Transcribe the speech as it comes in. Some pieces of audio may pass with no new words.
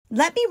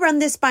Let me run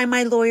this by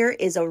my lawyer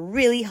is a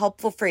really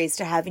helpful phrase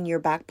to have in your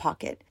back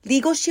pocket.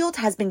 Legal Shield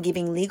has been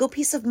giving legal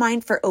peace of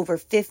mind for over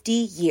 50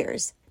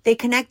 years. They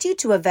connect you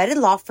to a vetted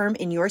law firm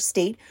in your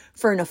state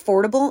for an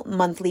affordable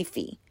monthly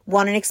fee.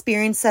 Want an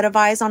experienced set of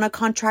eyes on a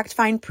contract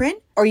fine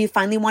print? Or you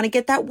finally want to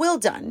get that will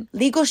done?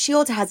 Legal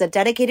Shield has a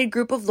dedicated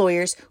group of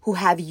lawyers who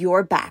have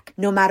your back,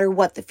 no matter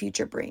what the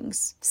future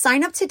brings.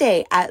 Sign up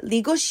today at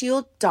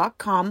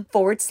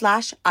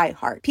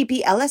LegalShield.com/iHeart.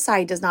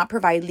 PPLSI does not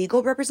provide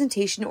legal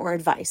representation or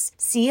advice.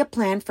 See a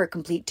plan for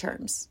complete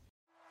terms.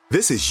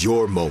 This is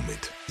your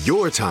moment,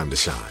 your time to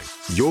shine,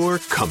 your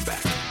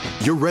comeback.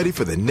 You're ready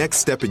for the next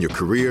step in your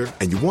career,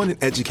 and you want an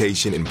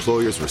education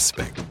employers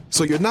respect.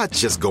 So you're not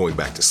just going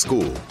back to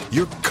school,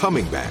 you're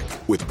coming back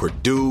with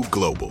Purdue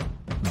Global.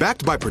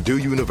 Backed by Purdue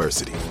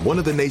University, one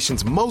of the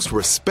nation's most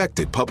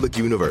respected public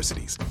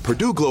universities,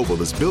 Purdue Global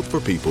is built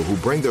for people who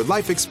bring their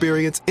life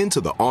experience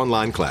into the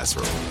online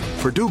classroom.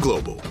 Purdue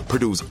Global,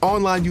 Purdue's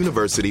online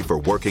university for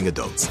working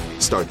adults.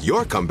 Start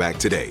your comeback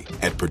today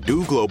at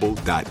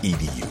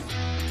purdueglobal.edu.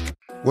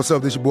 What's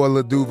up, this your boy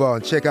Lil Duval,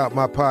 and check out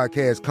my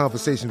podcast,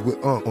 Conversations with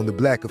Unc, on the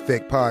Black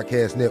Effect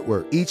Podcast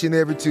Network. Each and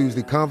every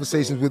Tuesday,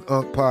 Conversations with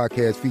Unc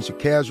podcast feature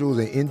casuals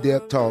and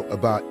in-depth talk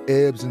about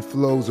ebbs and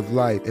flows of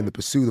life and the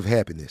pursuit of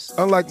happiness.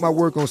 Unlike my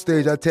work on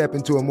stage, I tap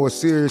into a more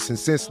serious and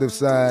sensitive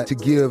side to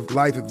give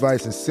life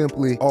advice and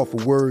simply offer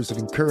words of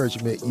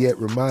encouragement, yet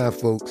remind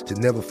folks to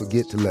never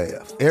forget to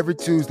laugh. Every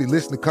Tuesday,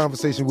 listen to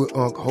Conversations with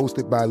Unc,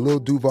 hosted by Lil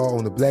Duval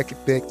on the Black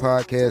Effect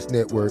Podcast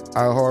Network,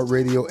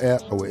 iHeartRadio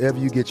app, or wherever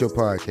you get your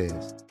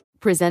podcasts.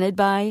 Presented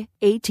by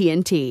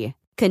AT&T.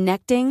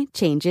 Connecting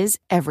changes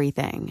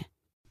everything.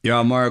 Yo,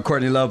 I'm Mario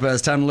Courtney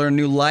Lopez. Time to learn a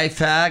new life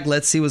hack.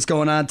 Let's see what's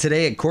going on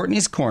today at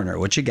Courtney's Corner.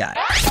 What you got?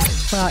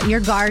 Well,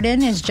 your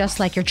garden is just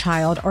like your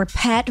child or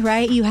pet,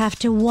 right? You have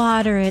to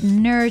water it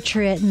and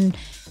nurture it and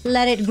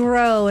let it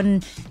grow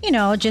and,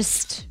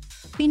 just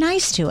be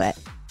nice to it.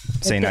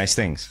 Say nice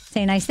things.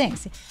 Say nice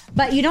things.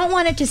 But you don't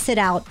want it to sit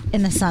out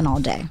in the sun all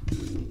day.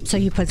 So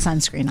you put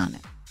sunscreen on it.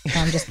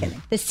 No, I'm just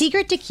kidding. The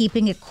secret to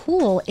keeping it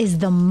cool is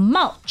the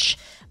mulch.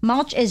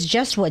 Mulch is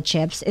just wood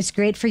chips. It's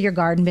great for your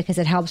garden because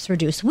it helps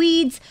reduce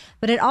weeds,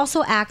 but it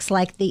also acts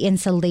like the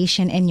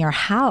insulation in your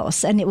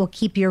house, and it will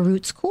keep your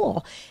roots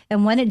cool.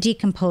 And when it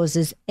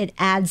decomposes, it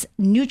adds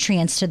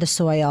nutrients to the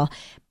soil.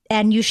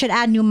 And you should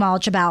add new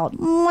mulch about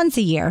once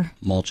a year.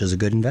 Mulch is a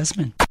good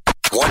investment.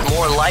 Want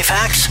more life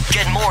hacks?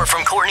 Get more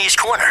from Courtney's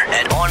Corner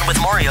at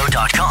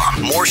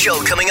OnWithMario.com. More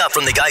show coming up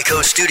from the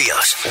Geico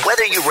Studios.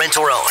 Whether you rent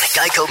or own,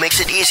 Geico makes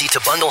it easy to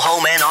bundle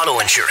home and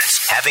auto insurance.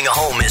 Having a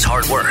home is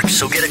hard work,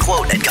 so get a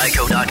quote at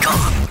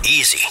Geico.com.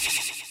 Easy.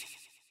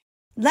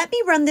 Let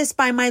me run this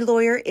by my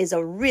lawyer is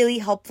a really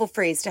helpful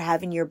phrase to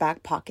have in your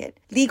back pocket.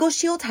 Legal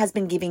Shield has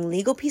been giving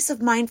legal peace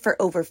of mind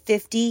for over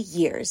 50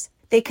 years.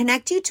 They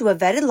connect you to a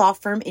vetted law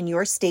firm in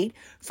your state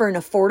for an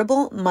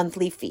affordable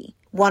monthly fee.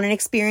 Want an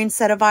experienced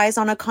set of eyes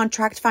on a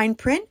contract fine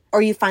print?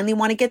 Or you finally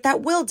want to get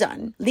that will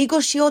done? Legal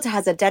Shield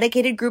has a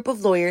dedicated group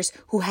of lawyers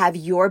who have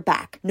your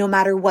back, no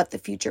matter what the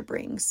future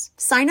brings.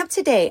 Sign up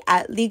today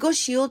at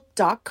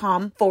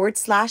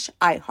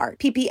LegalShield.com/iHeart.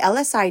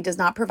 PPLSI does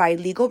not provide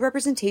legal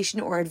representation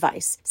or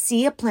advice.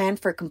 See a plan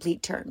for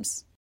complete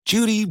terms.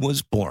 Judy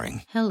was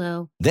boring.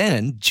 Hello.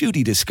 Then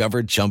Judy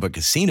discovered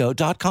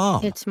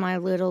ChumbaCasino.com. It's my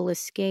little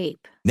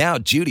escape. Now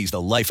Judy's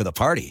the life of the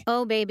party.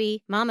 Oh,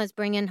 baby, mama's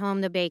bringing home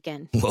the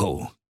bacon.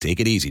 Whoa, take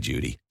it easy,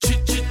 Judy.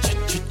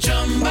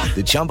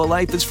 The Chumba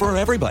life is for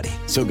everybody.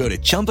 So go to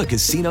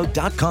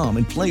ChumbaCasino.com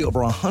and play over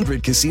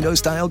 100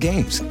 casino-style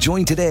games.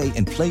 Join today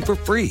and play for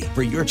free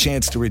for your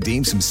chance to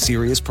redeem some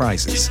serious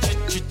prizes.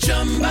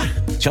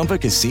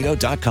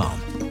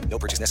 ChumbaCasino.com. No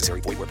purchase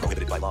necessary. Void where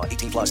prohibited by law.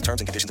 18 plus terms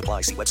and conditions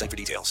apply. See website for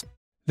details.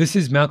 This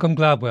is Malcolm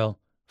Gladwell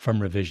from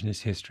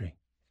Revisionist History.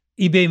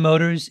 eBay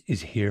Motors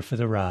is here for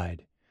the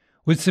ride.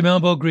 With some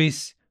elbow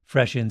grease,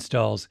 fresh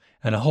installs,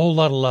 and a whole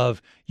lot of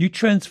love, you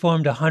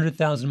transformed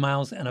 100,000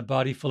 miles and a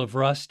body full of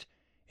rust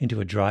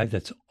into a drive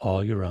that's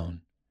all your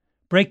own.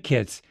 Brake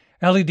kits,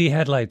 LED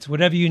headlights,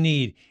 whatever you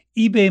need,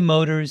 eBay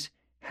Motors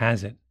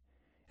has it.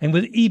 And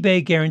with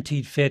eBay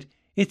Guaranteed Fit,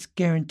 it's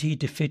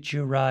guaranteed to fit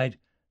your ride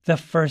the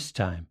first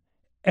time,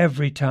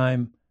 every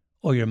time,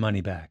 or your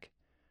money back.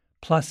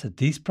 Plus, at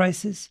these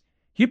prices,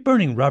 you're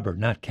burning rubber,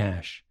 not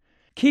cash.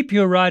 Keep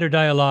your ride or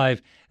die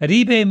alive at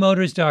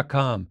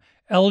ebaymotors.com.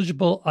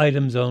 Eligible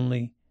items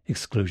only.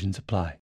 Exclusions apply.